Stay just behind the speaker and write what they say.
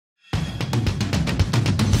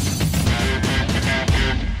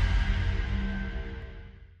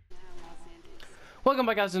Welcome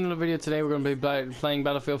back guys to another video. Today we're going to be playing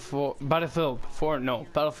Battlefield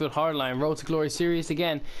Hardline Road to Glory series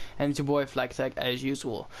again, and it's your boy FlagTech as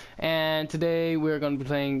usual. And today we're going to be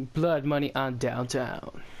playing Blood Money on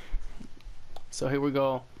Downtown. So here we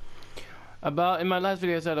go. In my last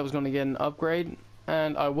video I said I was going to get an upgrade,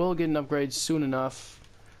 and I will get an upgrade soon enough,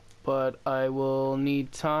 but I will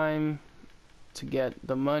need time to get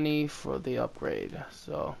the money for the upgrade.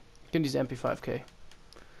 So you can use MP5K.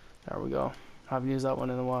 There we go. I haven't used that one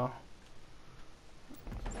in a while.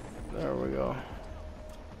 There we go.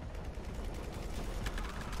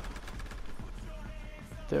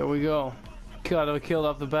 There we go. Got a kill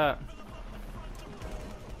off the bat.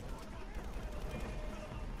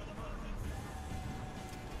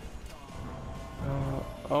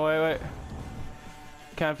 Oh wait.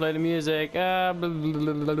 Can't play the music. Blah, blah,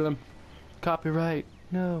 blah, blah, blah. Copyright.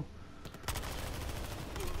 No.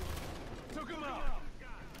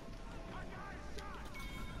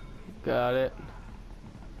 Got it.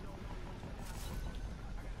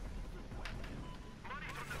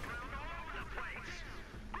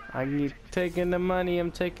 I'm taking the money, I'm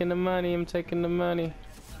taking the money, I'm taking the money.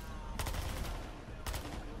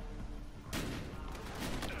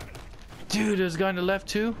 Dude, there's a guy on the left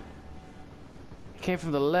too? He came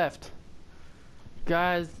from the left.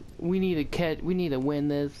 Guys, we need to win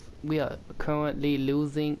this. We are currently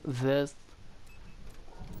losing this.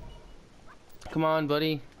 Come on,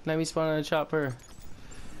 buddy. Let me spawn on a chopper.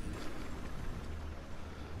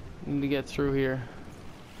 Need to get through here.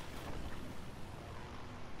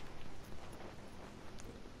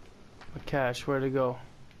 My cash, where'd it go?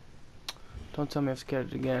 Don't tell me I have to get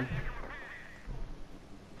it again.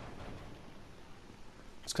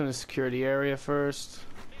 Just gonna secure the area first.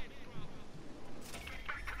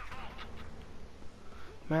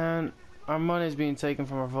 Man, our money is being taken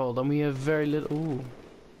from our vault, and we have very little. Ooh.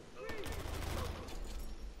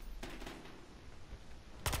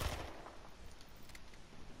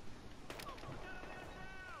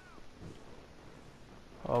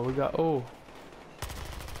 Oh, we got, oh.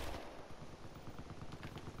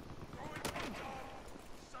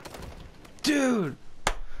 Dude!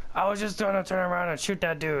 I was just gonna turn around and shoot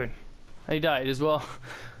that dude. He died as well.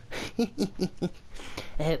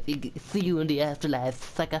 See you in the afterlife,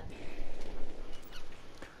 sucker.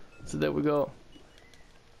 So there we go.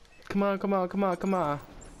 Come on, come on, come on, come on.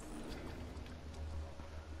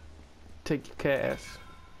 Take your cash.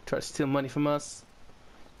 Try to steal money from us.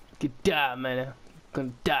 Get down, man.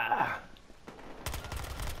 Gonna die.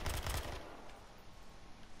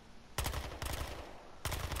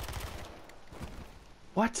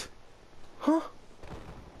 What? Huh?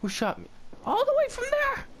 Who shot me? All the way from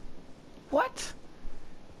there? What?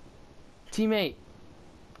 Teammate,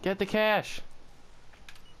 get the cash.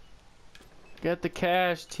 Get the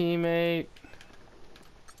cash, teammate.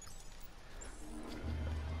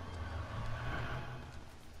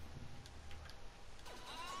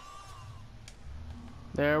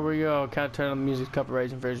 There we go. Can't turn on the music,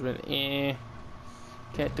 copyright infringement.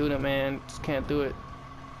 Can't do that, man. Just can't do it.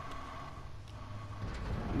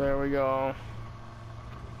 There we go.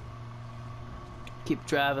 Keep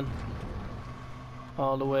driving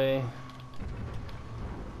all the way.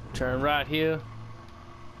 Turn right here.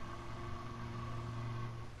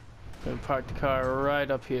 Gonna park the car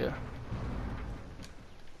right up here.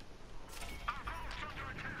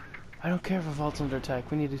 I don't care if a vault's under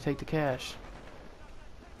attack. We need to take the cash.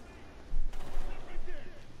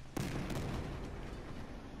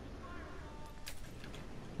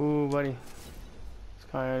 Ooh, buddy. This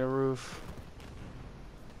guy on the roof.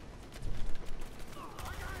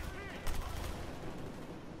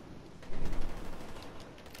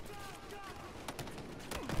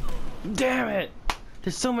 Damn it!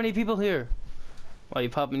 There's so many people here. Why you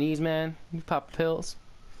popping knees, man? You popping pills?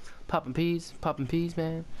 Popping peas,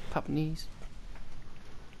 man. Popping knees.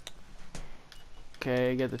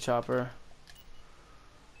 Okay, get the chopper.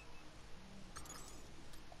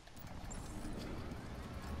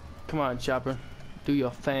 Come on, chopper, do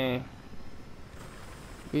your thing.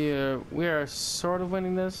 We are sort of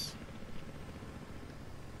winning this.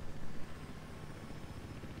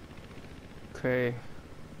 Okay.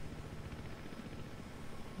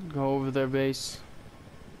 Go over their base.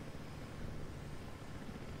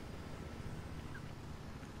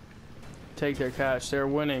 Take their cash. They're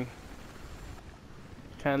winning.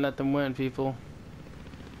 Can't let them win, people.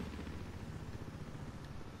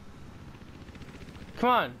 Come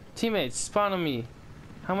on, teammates, spawn on me.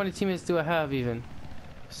 How many teammates do I have even?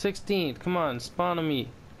 16. Come on, spawn on me.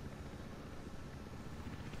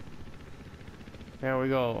 There we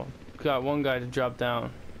go. Got one guy to drop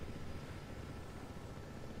down.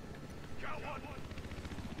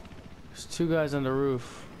 There's two guys on the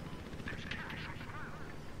roof.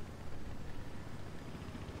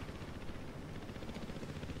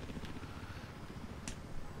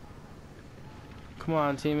 Come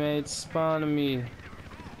on, teammates, spawn to me.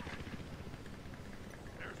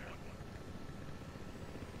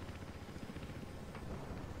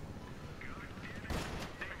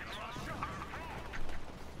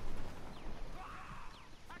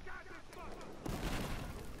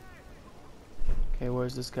 Okay,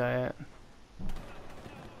 where's this guy at?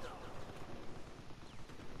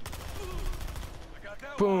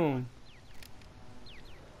 Boom!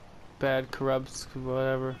 Bad corrupts,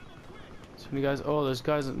 whatever. So many guys. Oh, there's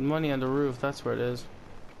guys with money on the roof. That's where it is.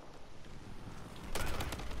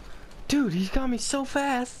 Dude, he got me so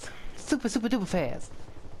fast. Super duper fast.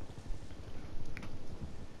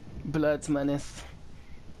 Blood's menace.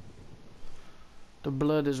 The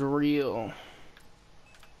blood is real.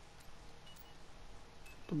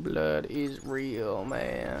 The blood is real,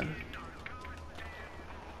 man.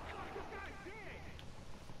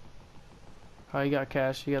 Oh, you got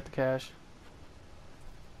cash. You got the cash.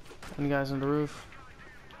 Any guys on the roof?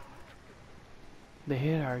 They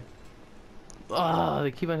hit hard. Ah,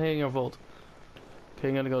 they keep on hitting our vault. Okay,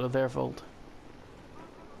 I'm gonna go to their vault.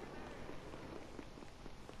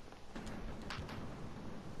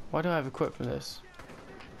 Why do I have equip for this?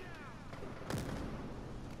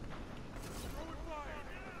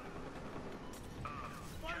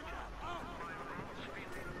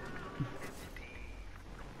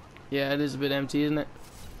 Yeah, it is a bit empty, isn't it?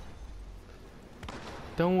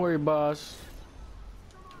 Don't worry, boss.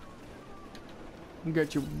 I'll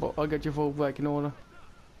get your vote back in order.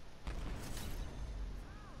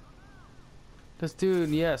 This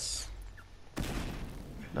dude, yes.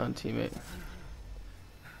 Done, teammate.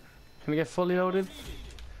 Can I get fully loaded?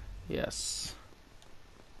 Yes.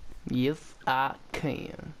 Yes, I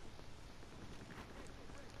can.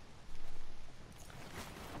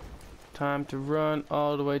 Time to run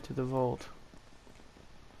all the way to the vault.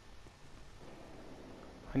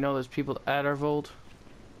 I know there's people at our vault.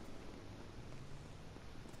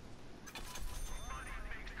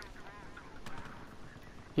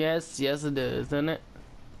 Yes, yes it does, doesn't it?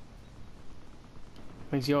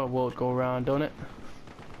 Makes your vault go around, don't it?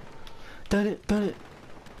 Done it, done it.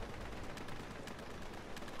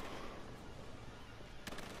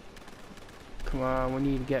 Come on, we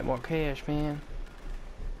need to get more cash, man.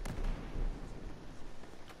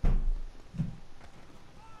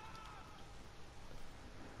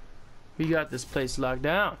 We got this place locked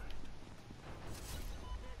down.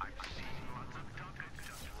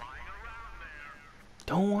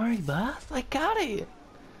 Don't worry, boss. I got it.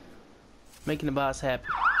 Making the boss happy.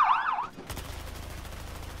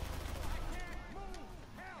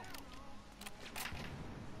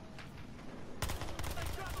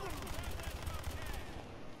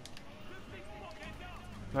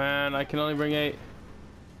 Man, I can only bring 8.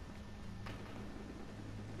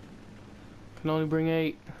 Can only bring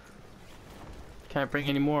 8. Can't bring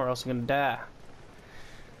any more or else I'm gonna die.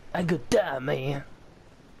 I could die, man.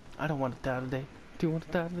 I don't want to die today. Do you want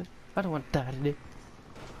to die today? I don't want to die today.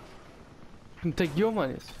 I can take your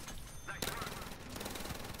monies.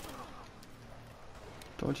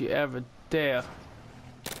 Don't you ever dare.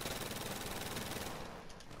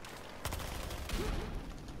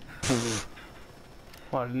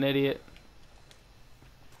 What an idiot.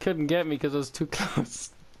 Couldn't get me because I was too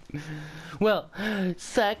close. Well,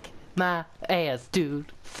 suck my ass,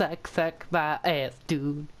 dude. Suck my ass,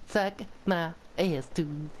 dude. Suck my ass,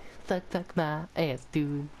 dude. Suck my ass,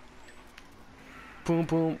 dude. Boom,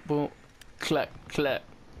 boom, boom. Clack, clack.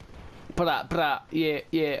 Bra, bra, yeah,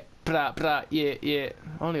 yeah. Bra, bra, yeah, yeah.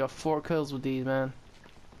 Only got 4 kills with these, man.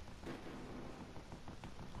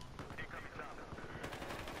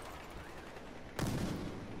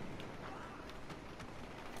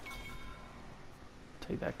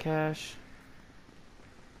 Take that cash.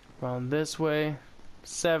 Run this way.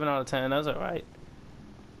 7 out of 10, that's alright.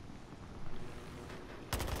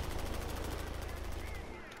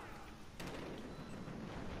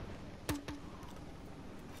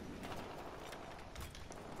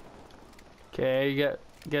 Okay, get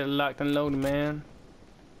it locked and loaded, man.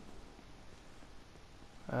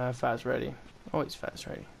 Fast ready. Always fast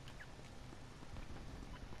ready.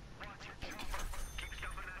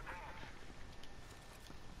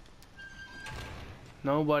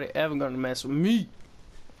 Nobody ever gonna mess with me.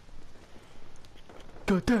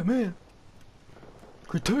 Got that, man.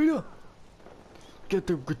 Gratata. Get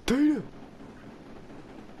the gratata.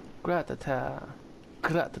 Gratata.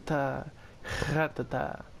 Gratata.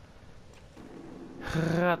 Gratata.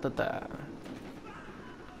 Gratata.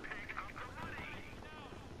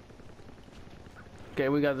 Okay,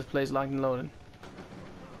 we got this place locked and loaded.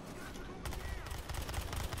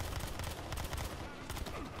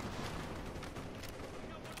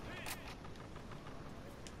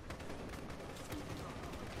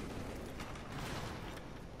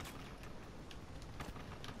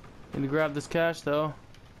 Need to grab this cash though.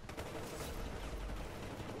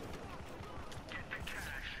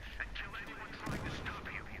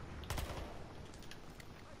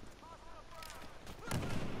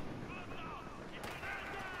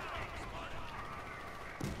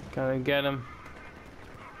 Gotta get him.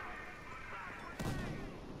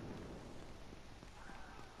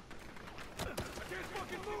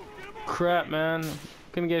 Crap, man.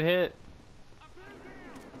 Gonna get hit.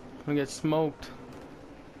 Gonna get smoked.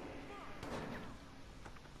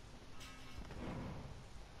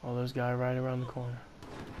 Oh, there's a guy right around the corner.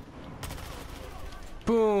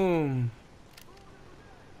 Boom!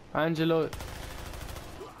 Angelo.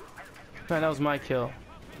 Man, that was my kill.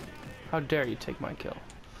 How dare you take my kill?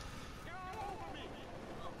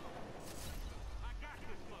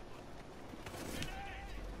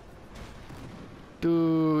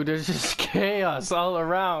 Dude, there's just chaos all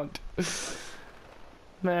around.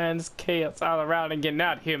 Man, there's chaos all around and getting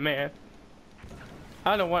out of here, man.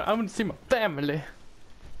 I want to see my family.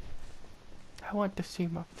 I want to see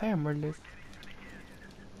my family.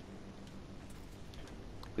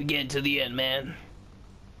 We get to the end, man.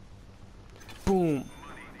 Boom.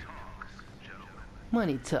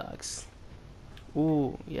 Money talks.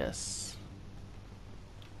 Ooh, yes.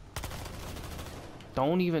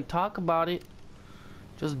 Don't even talk about it.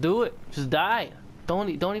 Just do it. Just die. Don't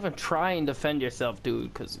even try and defend yourself,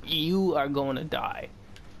 dude, because you are going to die.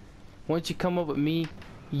 Once you come up with me,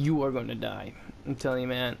 you are going to die. I'm telling you,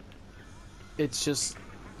 man. It's just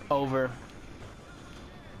over.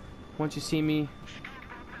 Once you see me,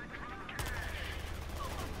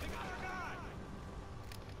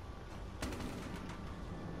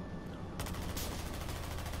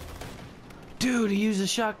 dude, he used a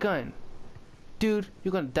shotgun. Dude,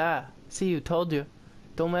 you're gonna die. See, you, told you.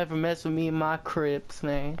 Don't ever mess with me in my cribs,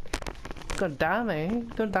 man. You're gonna die, man.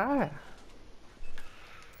 You're gonna die.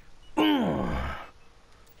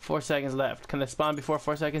 4 seconds left. Can I spawn before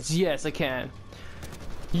 4 seconds? Yes, I can.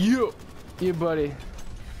 Yo, yeah, buddy.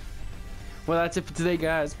 Well, that's it for today,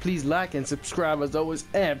 guys. Please like and subscribe as always,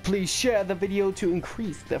 and please share the video to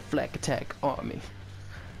increase the Flak Attack army.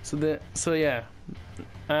 So yeah,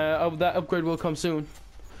 that upgrade will come soon,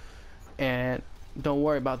 and don't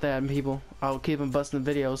worry about that, people. I'll keep on busting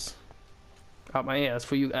the videos out my ass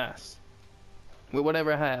for you guys. With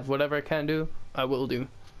whatever I have, whatever I can do, I will do.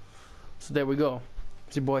 So there we go.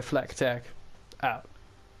 It's your boy Flak Attack out.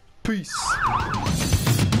 Peace.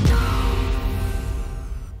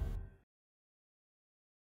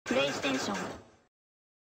 PlayStation